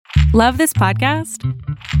Love this podcast?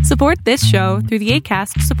 Support this show through the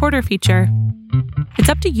Acast supporter feature. It's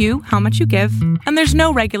up to you how much you give, and there's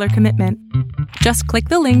no regular commitment. Just click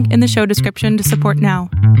the link in the show description to support now.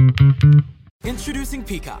 Introducing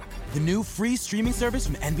Peacock, the new free streaming service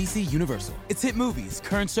from NBC Universal. It's hit movies,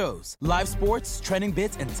 current shows, live sports, trending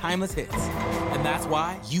bits, and timeless hits. And that's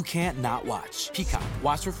why you can't not watch. Peacock.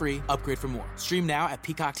 Watch for free. Upgrade for more. Stream now at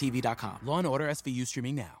peacocktv.com. Law & Order SVU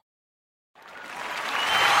streaming now.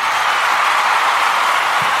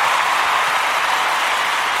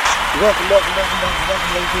 Welcome,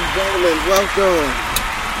 ladies and gentlemen. Welcome.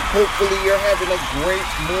 Hopefully you're having a great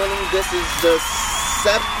morning. This is the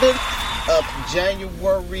 7th of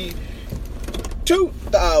January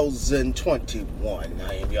 2021.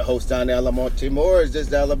 I am your host, Don Alamonte Morris. This is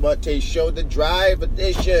the Alamonte Show, the Drive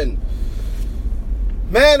Edition.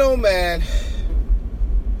 Man, oh man.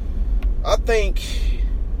 I think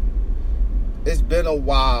it's been a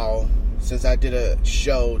while since I did a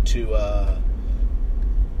show to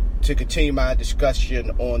continue my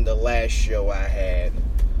discussion on the last show I had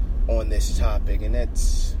on this topic, and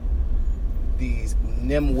that's these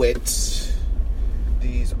nimwits,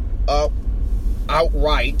 these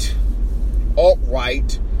alt-right,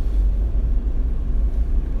 white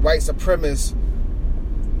supremacist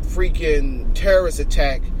freaking terrorist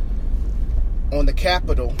attack on the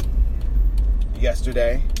Capitol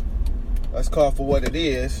yesterday. Let's call it for what it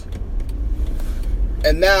is.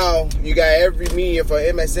 And now you got every media from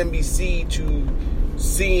MSNBC to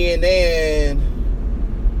CNN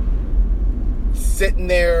sitting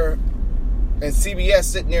there, and CBS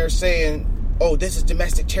sitting there saying, oh, this is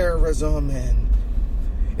domestic terrorism, and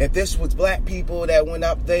if this was black people that went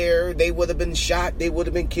up there, they would have been shot, they would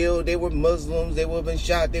have been killed, they were Muslims, they would have been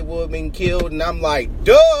shot, they would have been killed. And I'm like,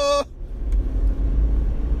 duh!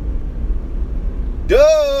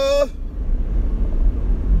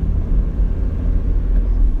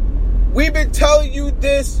 We've been telling you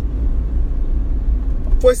this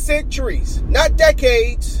for centuries, not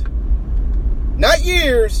decades, not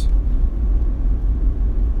years.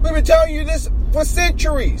 We've been telling you this for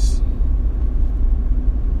centuries.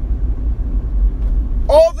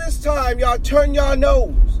 All this time, y'all turn your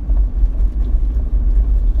nose.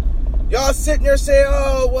 Y'all sitting there saying,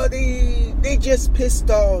 oh, well, they just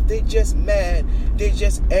pissed off. They just mad. They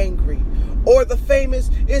just angry. Or the famous,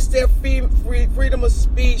 it's their freedom of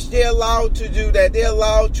speech. They're allowed to do that. They're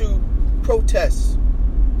allowed to protest.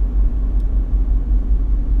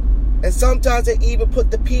 And sometimes they even put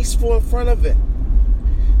the peaceful in front of it.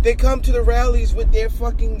 They come to the rallies with their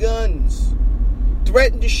fucking guns,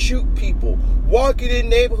 threaten to shoot people, walking in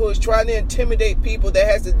neighborhoods trying to intimidate people that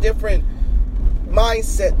has a different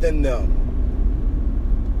mindset than them.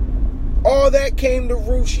 All that came to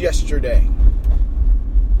roost yesterday.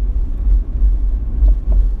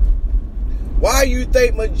 Why you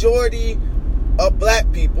think majority of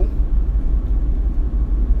black people,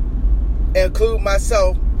 include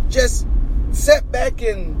myself, just sat back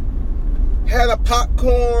and had a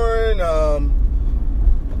popcorn, or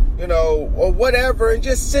whatever, and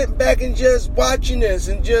just sitting back and just watching this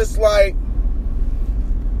and just like,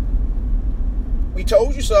 we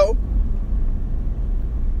told you so.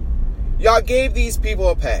 Y'all gave these people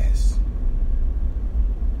a pass.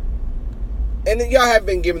 And y'all have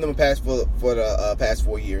been giving them a pass for the past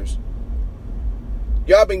 4 years.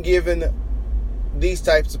 Y'all been giving these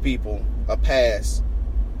types of people a pass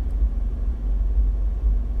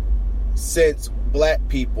since black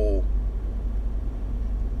people,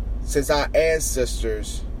 since our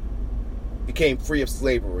ancestors became free of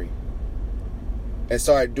slavery and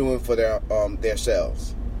started doing for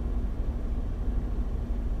themselves.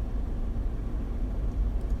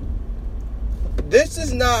 This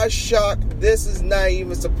is not a shock. This is not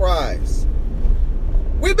even a surprise.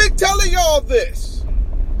 We've been telling y'all this.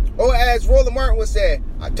 Or as Roland Martin would say,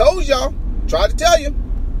 I told y'all. Tried to tell you.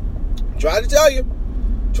 Y'all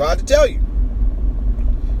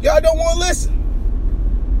don't want to listen.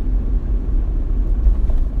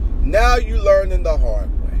 Now you learning the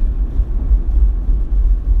hard way.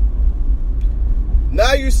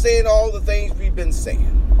 Now you're saying all the things we've been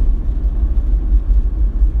saying.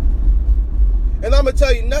 And I'm going to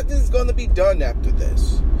tell you, nothing's going to be done after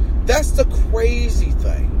this. That's the crazy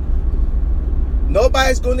thing.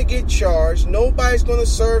 Nobody's going to get charged. Nobody's going to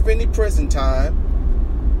serve any prison time.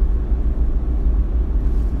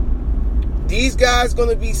 These guys are going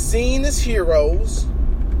to be seen as heroes.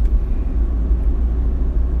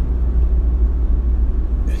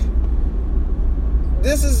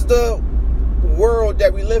 This is the world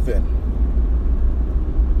that we live in.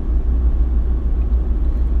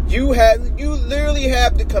 You literally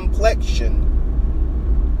have the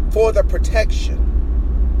complexion for the protection.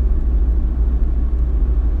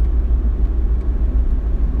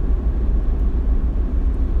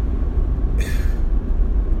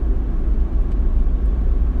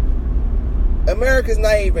 America's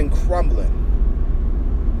not even crumbling.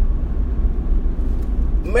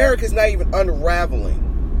 America's not even unraveling.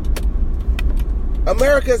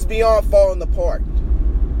 America's beyond falling apart.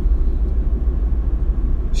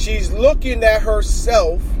 She's looking at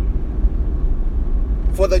herself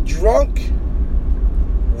for the drunk,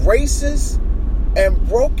 racist, and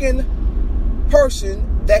broken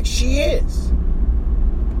person that she is.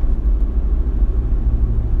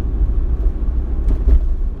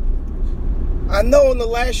 I know in the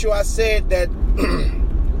last show I said that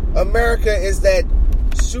America is that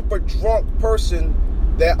super drunk person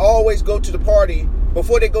that always go to the party.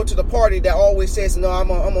 Before they go to the party, that always says, no, I'm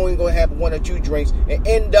only going to have 1 or 2 drinks, and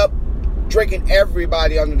end up drinking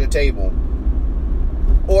everybody under the table.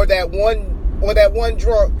 Or that one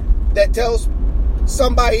drunk that tells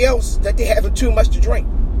somebody else that they having too much to drink.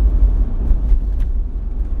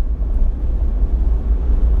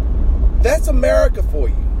 That's America for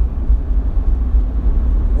you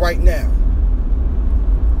right now.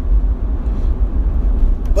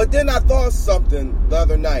 But then I thought something the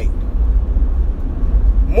other night.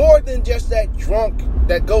 More than just that drunk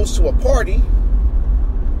that goes to a party,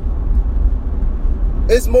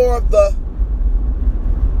 it's more of a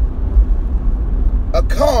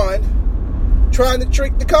con trying to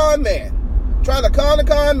trick the con man, trying to con the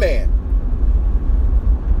con man.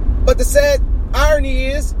 But the sad irony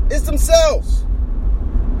is, it's themselves.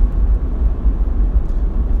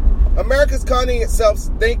 America's conning itself,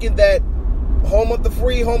 thinking that home of the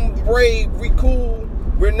free, home of the brave, we cool,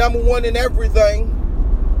 we're number one in everything.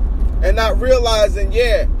 And not realizing,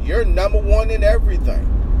 yeah, you're number one in everything.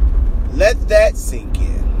 Let that sink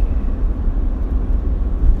in.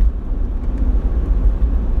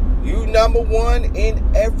 You number one in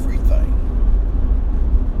everything.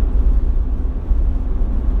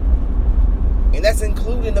 And that's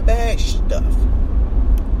including the bad stuff.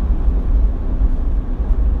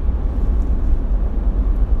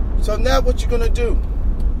 So now what you gonna do?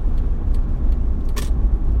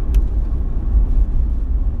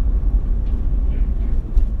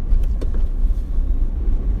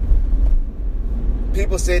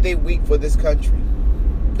 People say they weep for this country.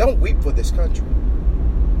 Don't weep for this country.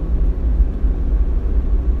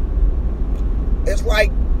 It's like,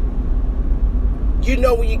 you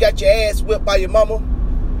know when you got your ass whipped by your mama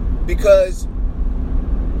because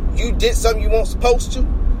you did something you weren't supposed to,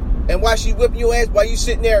 and while she whipping your ass, while you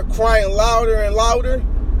sitting there crying louder and louder,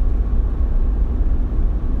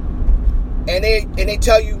 and they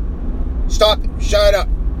tell you, stop it, shut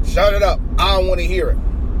it up, I don't want to hear it.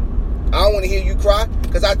 I don't want to hear you cry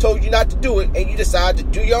because I told you not to do it and you decide to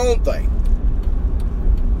do your own thing.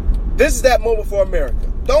 This is that moment for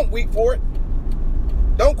America. Don't weep for it.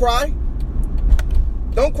 Don't cry.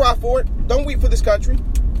 Don't cry for it. Don't weep for this country.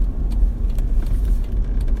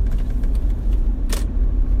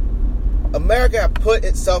 America has put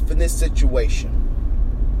itself in this situation.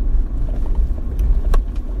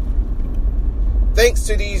 Thanks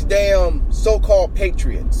to these damn so-called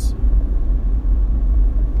patriots.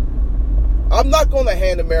 I'm not going to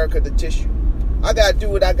hand America the tissue. I got to do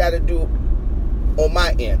what I got to do on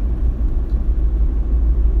my end.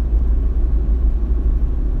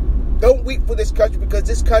 Don't weep for this country because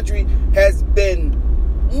this country has been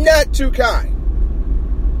not too kind.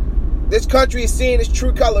 This country is seeing its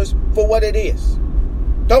true colors for what it is.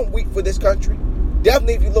 Don't weep for this country.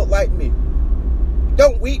 Definitely if you look like me.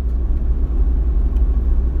 Don't weep.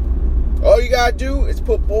 All you got to do is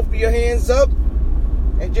put both of your hands up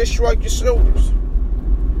and just shrug your shoulders.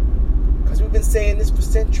 Because we've been saying this for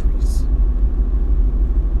centuries.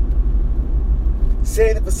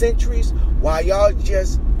 Saying it for centuries while y'all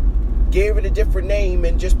just gave it a different name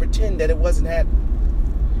and just pretend that it wasn't happening.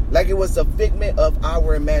 Like it was a figment of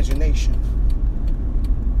our imagination.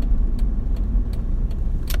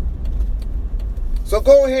 So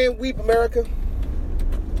go ahead and weep, America.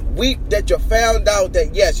 Weep that you found out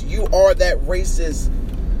that, yes, you are that racist.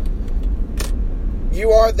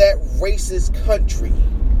 You are that racist country.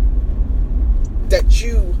 That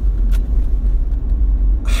you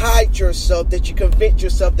hide yourself, that you convince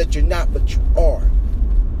yourself that you're not, but you are.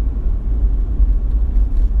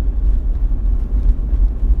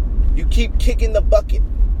 You keep kicking the bucket.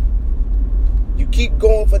 You keep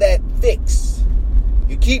going for that fix.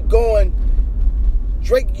 You keep going,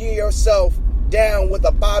 drinking yourself down with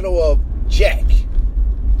a bottle of Jack.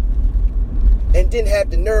 And didn't have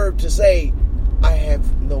the nerve to say, I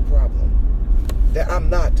have no problem. That I'm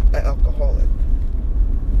not an alcoholic.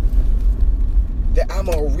 I'm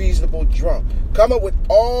a reasonable drunk. Come up with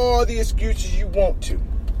all the excuses you want to.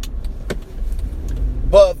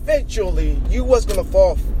 But eventually, you was going to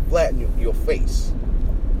fall flat in your face.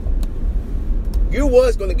 You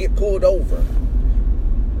was going to get pulled over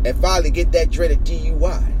and finally get that dreaded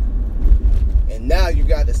DUI. And now you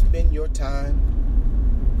got to spend your time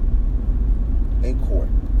in court.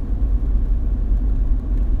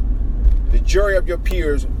 The jury of your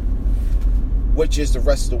peers, which is the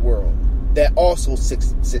rest of the world, that also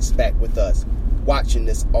sits back with us, watching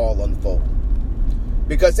this all unfold.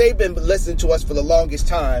 Because they've been listening to us for the longest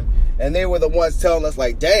time, and they were the ones telling us,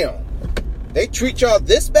 like, damn, they treat y'all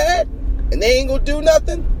this bad, and they ain't gonna do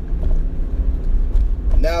nothing?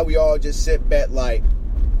 Now we all just sit back like,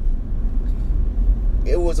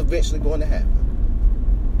 it was eventually going to happen.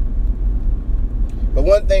 But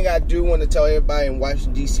one thing I do want to tell everybody in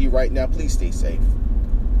Washington, D.C. right now, please stay safe.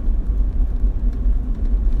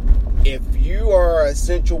 If you are an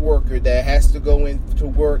essential worker that has to go into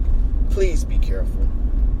work, please be careful.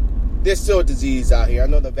 There's still a disease out here. I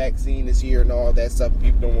know the vaccine is here and all that stuff.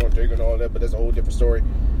 People don't want to take it and all that, but that's a whole different story.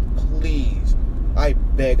 Please, I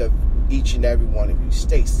beg of each and every one of you,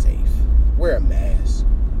 stay safe. Wear a mask.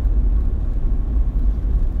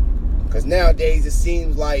 Because nowadays it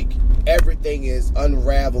seems like everything is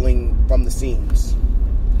unraveling from the seams.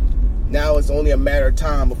 Now it's only a matter of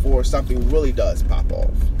time before something really does pop off.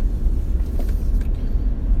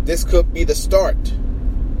 This could be the start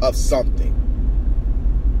of something.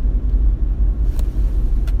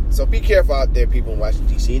 So be careful out there, people in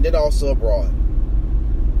Washington, D.C., and then also abroad.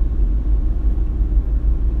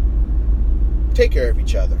 Take care of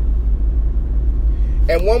each other.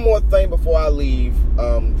 And one more thing before I leave,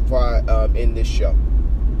 before I end this show.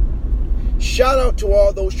 Shout out to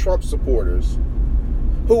all those Trump supporters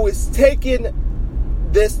who is taking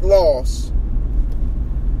this loss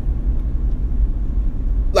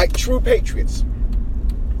like true patriots.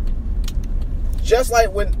 Just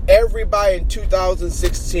like when everybody in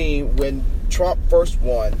 2016, when Trump first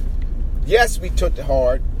won, yes, we took it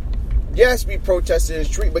hard. Yes, we protested in the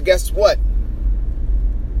street, but guess what?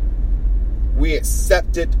 We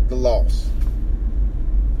accepted the loss.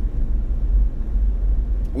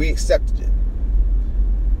 We accepted it.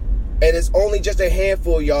 And it's only just a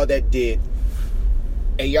handful of y'all that did.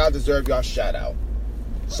 And y'all deserve y'all shout out.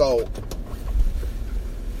 So,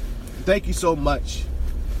 thank you so much.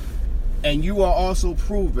 And you are also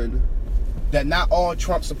proven that not all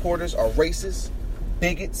Trump supporters are racist,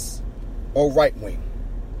 bigots, or right-wing.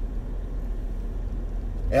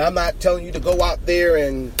 And I'm not telling you to go out there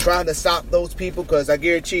and try to stop those people, because I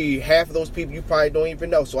guarantee you, half of those people you probably don't even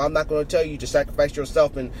know. So I'm not going to tell you to sacrifice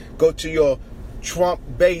yourself and go to your Trump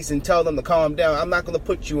base and tell them to calm down. I'm not going to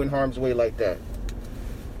put you in harm's way like that.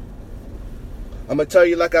 I'm going to tell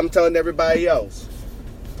you like I'm telling everybody else.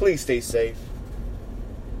 Please stay safe.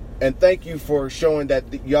 And thank you for showing that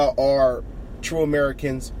y'all are true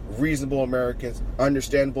Americans, reasonable Americans,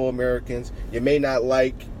 understandable Americans. You may not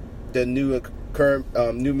like the new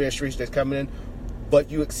administration that's coming in,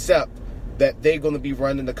 but you accept that they're going to be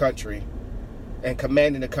running the country and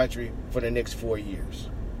commanding the country for the next 4 years.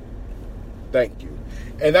 Thank you.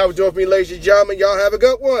 And that was it for me, ladies and gentlemen. Y'all have a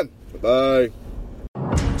good one. Bye.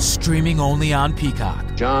 Streaming only on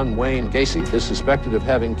Peacock. John Wayne Gacy is suspected of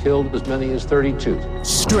having killed as many as 32.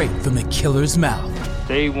 Straight from the killer's mouth.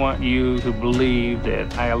 They want you to believe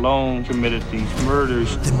that I alone committed these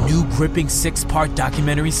murders. The new gripping 6-part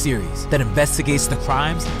documentary series that investigates the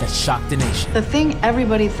crimes that shocked the nation. The thing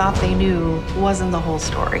everybody thought they knew wasn't the whole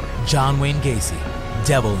story. John Wayne Gacy,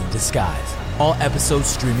 Devil in Disguise. All episodes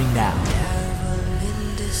streaming now. Devil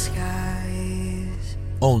in Disguise.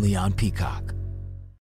 Only on Peacock.